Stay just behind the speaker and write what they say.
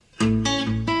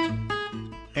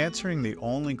answering the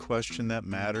only question that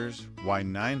matters, why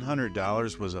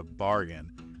 $900 was a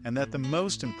bargain, and that the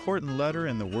most important letter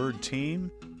in the word team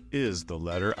is the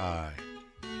letter I.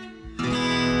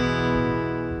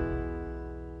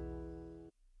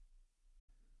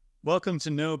 Welcome to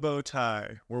No Bow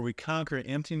Tie, where we conquer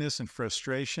emptiness and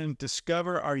frustration,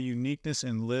 discover our uniqueness,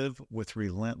 and live with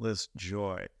relentless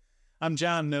joy. I'm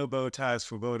John No Bow Tie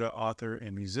Swoboda, author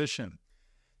and musician.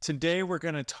 Today we're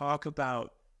going to talk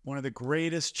about one of the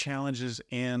greatest challenges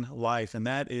in life, and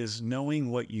that is knowing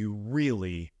what you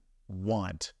really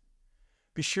want.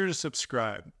 Be sure to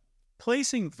subscribe.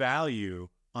 Placing value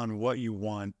on what you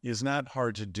want is not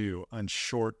hard to do on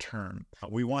short term.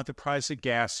 We want the price of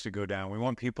gas to go down. We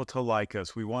want people to like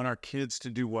us. We want our kids to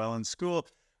do well in school.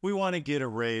 We want to get a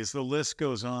raise. The list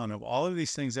goes on of all of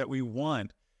these things that we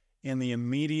want in the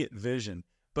immediate vision.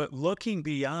 But looking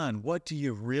beyond, what do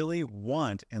you really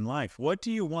want in life? What do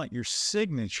you want your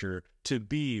signature to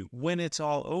be when it's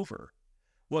all over?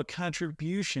 What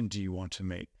contribution do you want to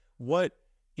make? What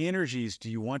energies do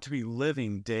you want to be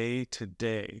living day to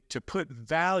day? To put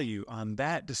value on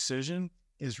that decision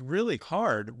is really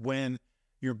hard when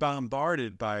you're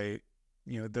bombarded by,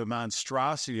 the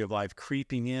monstrosity of life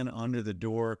creeping in under the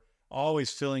door,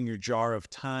 always filling your jar of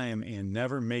time and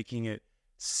never making it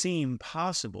seem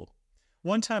possible.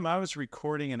 One time I was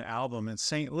recording an album in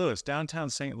St. Louis,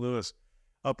 downtown St. Louis,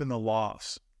 up in the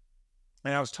lofts.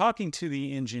 And I was talking to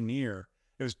the engineer.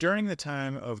 It was during the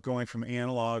time of going from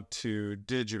analog to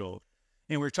digital.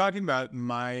 And we were talking about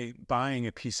my buying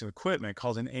a piece of equipment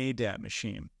called an ADAT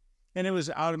machine. And it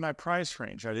was out of my price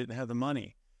range. I didn't have the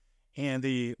money. And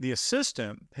the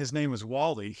assistant, his name was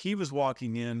Wally, he was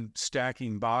walking in,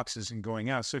 stacking boxes and going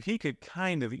out. So he could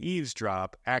kind of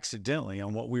eavesdrop accidentally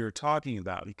on what we were talking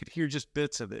about. He could hear just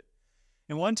bits of it.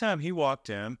 And one time he walked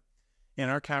in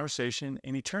our conversation,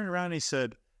 and he turned around and he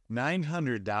said,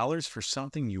 $900 for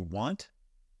something you want?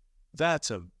 That's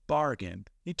a bargain.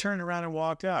 He turned around and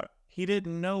walked out. He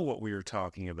didn't know what we were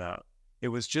talking about. It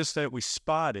was just that we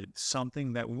spotted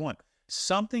something that we want,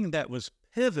 something that was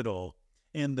pivotal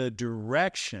in the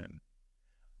direction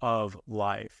of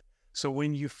life. So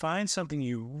when you find something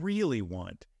you really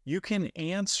want, you can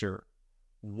answer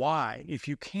why. If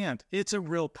you can't, it's a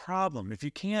real problem. If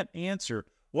you can't answer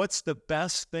what's the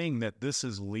best thing that this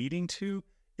is leading to,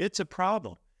 it's a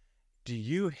problem. Do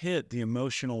you hit the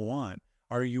emotional want?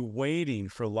 Are you waiting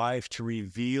for life to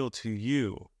reveal to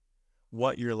you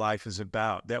what your life is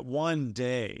about? That one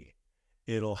day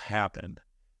it'll happen.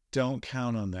 Don't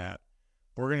count on that.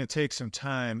 We're going to take some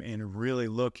time and really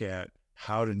look at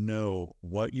how to know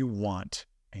what you want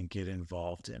and get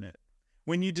involved in it.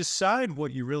 When you decide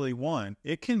what you really want,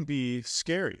 it can be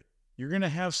scary. You're going to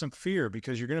have some fear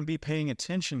because you're going to be paying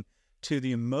attention to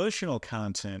the emotional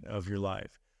content of your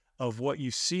life, of what you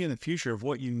see in the future, of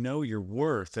what you know you're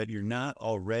worth that you're not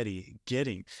already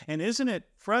getting. And isn't it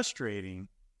frustrating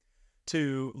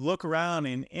to look around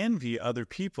and envy other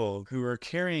people who are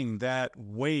carrying that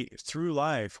weight through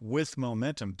life with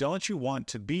momentum? Don't you want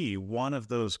to be one of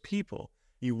those people?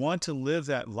 You want to live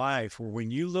that life where when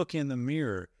you look in the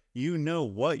mirror, you know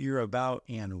what you're about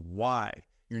and why.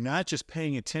 You're not just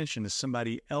paying attention to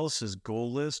somebody else's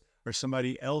goal list or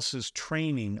somebody else's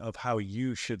training of how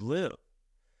you should live.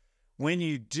 When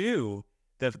you do,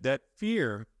 that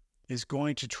fear is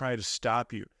going to try to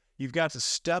stop you. You've got to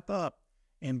step up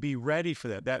and be ready for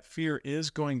that. That fear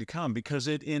is going to come because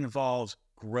it involves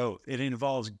growth. It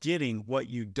involves getting what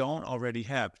you don't already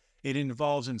have. It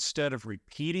involves, instead of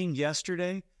repeating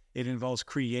yesterday, it involves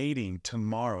creating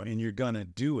tomorrow, and you're going to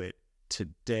do it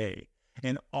today.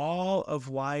 In all of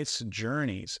life's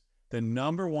journeys, the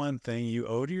number one thing you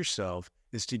owe to yourself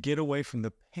is to get away from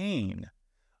the pain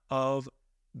of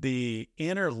the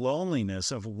inner loneliness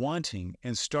of wanting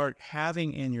and start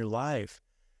having in your life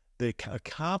the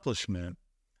accomplishment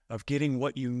of getting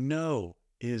what you know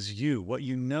is you, what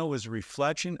you know is a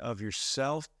reflection of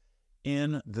yourself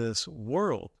in this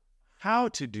world. How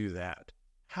to do that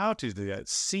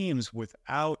seems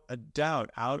without a doubt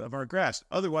out of our grasp.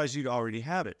 Otherwise, you'd already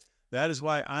have it. That is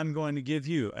why I'm going to give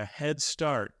you a head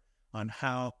start on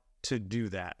how to do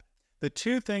that. The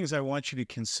two things I want you to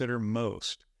consider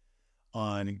most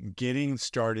on getting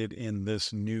started in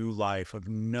this new life of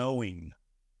knowing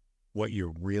what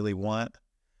you really want,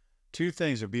 two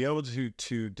things are be able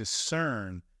to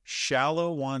discern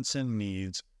shallow wants and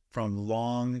needs from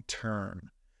long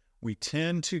term. We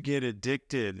tend to get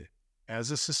addicted as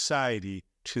a society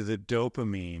to the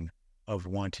dopamine of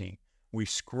wanting. We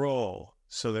scroll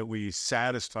so that we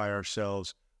satisfy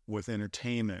ourselves with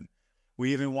entertainment.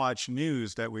 We even watch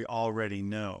news that we already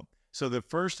know. So the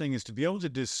first thing is to be able to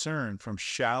discern from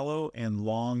shallow and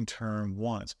long-term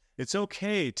wants. It's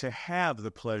okay to have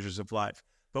the pleasures of life,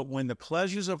 but when the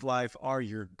pleasures of life are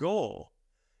your goal,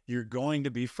 you're going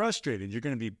to be frustrated. You're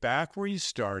going to be back where you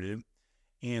started.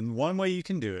 And one way you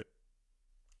can do it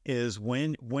is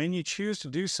when you choose to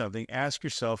do something, ask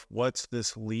yourself, what's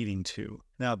this leading to?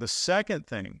 Now, the second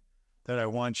thing that I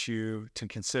want you to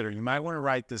consider, you might want to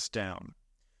write this down.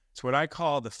 It's what I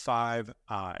call the 5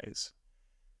 I's.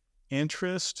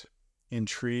 Interest,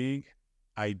 intrigue,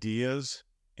 ideas,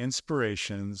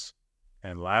 inspirations,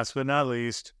 and last but not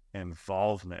least,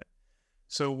 involvement.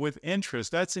 So with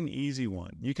interest, that's an easy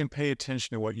one. You can pay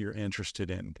attention to what you're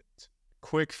interested in.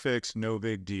 Quick fix, no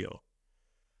big deal.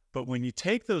 But when you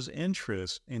take those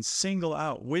interests and single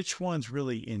out which ones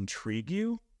really intrigue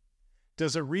you,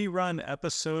 does a rerun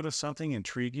episode of something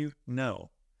intrigue you?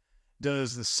 No.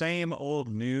 Does the same old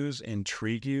news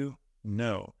intrigue you?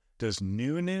 No. Does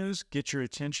new news get your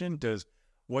attention? Does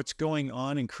what's going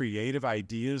on in creative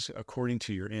ideas according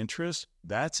to your interests?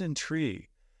 That's intrigue.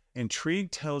 Intrigue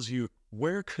tells you,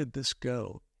 where could this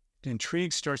go?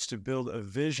 Intrigue starts to build a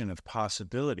vision of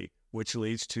possibility, which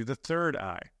leads to the third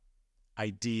I,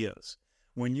 ideas.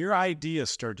 When your ideas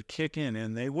start to kick in,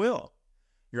 and they will,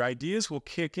 your ideas will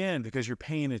kick in because you're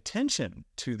paying attention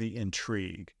to the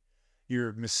intrigue.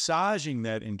 You're massaging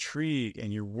that intrigue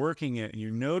and you're working it and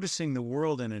you're noticing the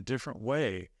world in a different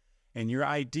way, and your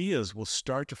ideas will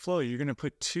start to flow. You're going to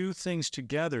put 2 things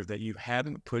together that you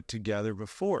hadn't put together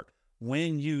before.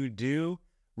 When you do,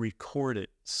 record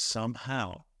it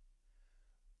somehow.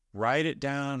 Write it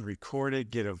down, record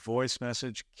it, get a voice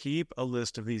message, keep a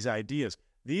list of these ideas.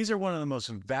 These are one of the most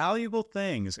valuable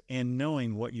things in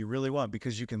knowing what you really want,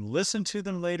 because you can listen to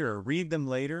them later or read them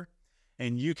later,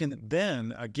 and you can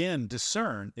then, again,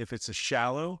 discern if it's a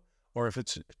shallow or if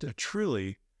it's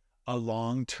truly a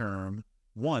long-term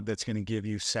one that's going to give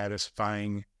you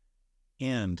satisfying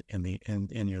end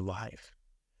in your life.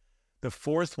 The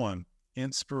fourth one,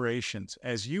 inspirations.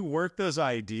 As you work those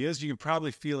ideas, you can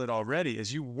probably feel it already.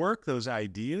 As you work those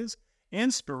ideas,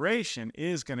 inspiration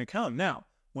is going to come. Now,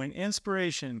 when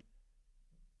inspiration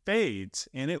fades,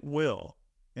 and it will,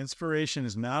 inspiration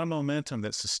is not a momentum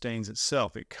that sustains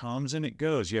itself. It comes and it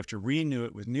goes. You have to renew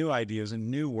it with new ideas and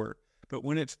new work. But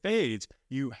when it fades,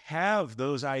 you have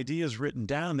those ideas written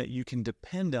down that you can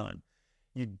depend on.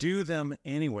 You do them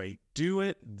anyway. Do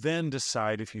it, then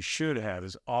decide if you should have,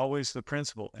 is always the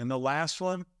principle. And the last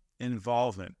one,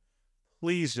 involvement.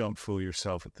 Please don't fool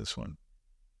yourself with this one.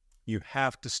 You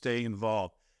have to stay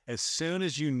involved. As soon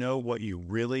as you know what you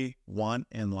really want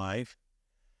in life,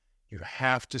 you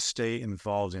have to stay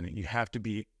involved in it. You have to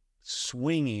be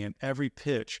swinging at every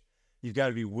pitch. You've got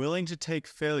to be willing to take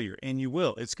failure, and you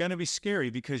will. It's going to be scary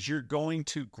because you're going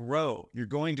to grow. You're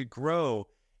going to grow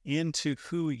into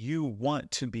who you want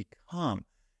to become.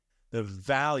 The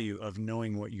value of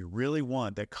knowing what you really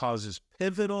want that causes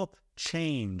pivotal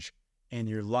change in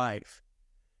your life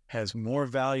has more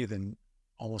value than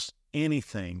almost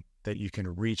anything that you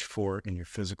can reach for in your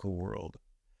physical world.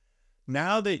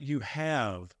 Now that you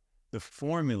have the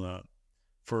formula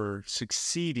for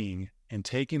succeeding and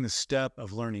taking the step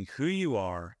of learning who you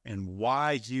are and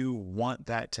why you want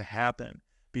that to happen,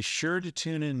 be sure to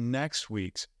tune in next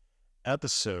week's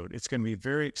episode. It's going to be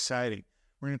very exciting.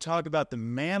 We're going to talk about the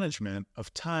management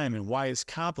of time and why it's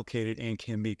complicated and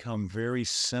can become very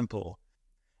simple,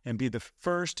 and be the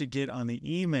first to get on the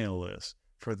email list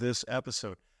for this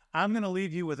episode. I'm going to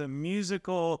leave you with a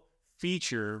musical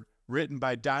feature written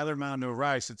by Dyler Mondo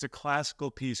Rice. It's a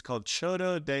classical piece called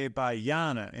Chodo de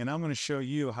Baiana, and I'm going to show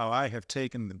you how I have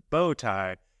taken the bow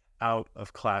tie out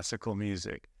of classical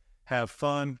music. Have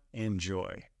fun,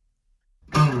 enjoy.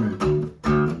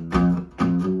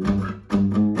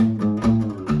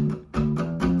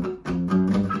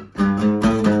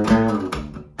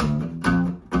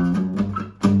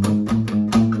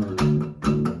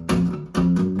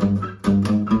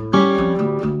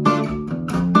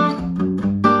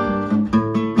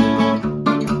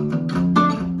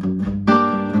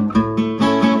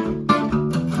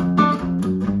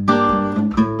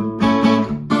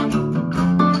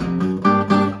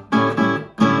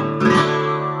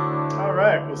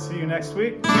 We'll see you next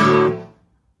week.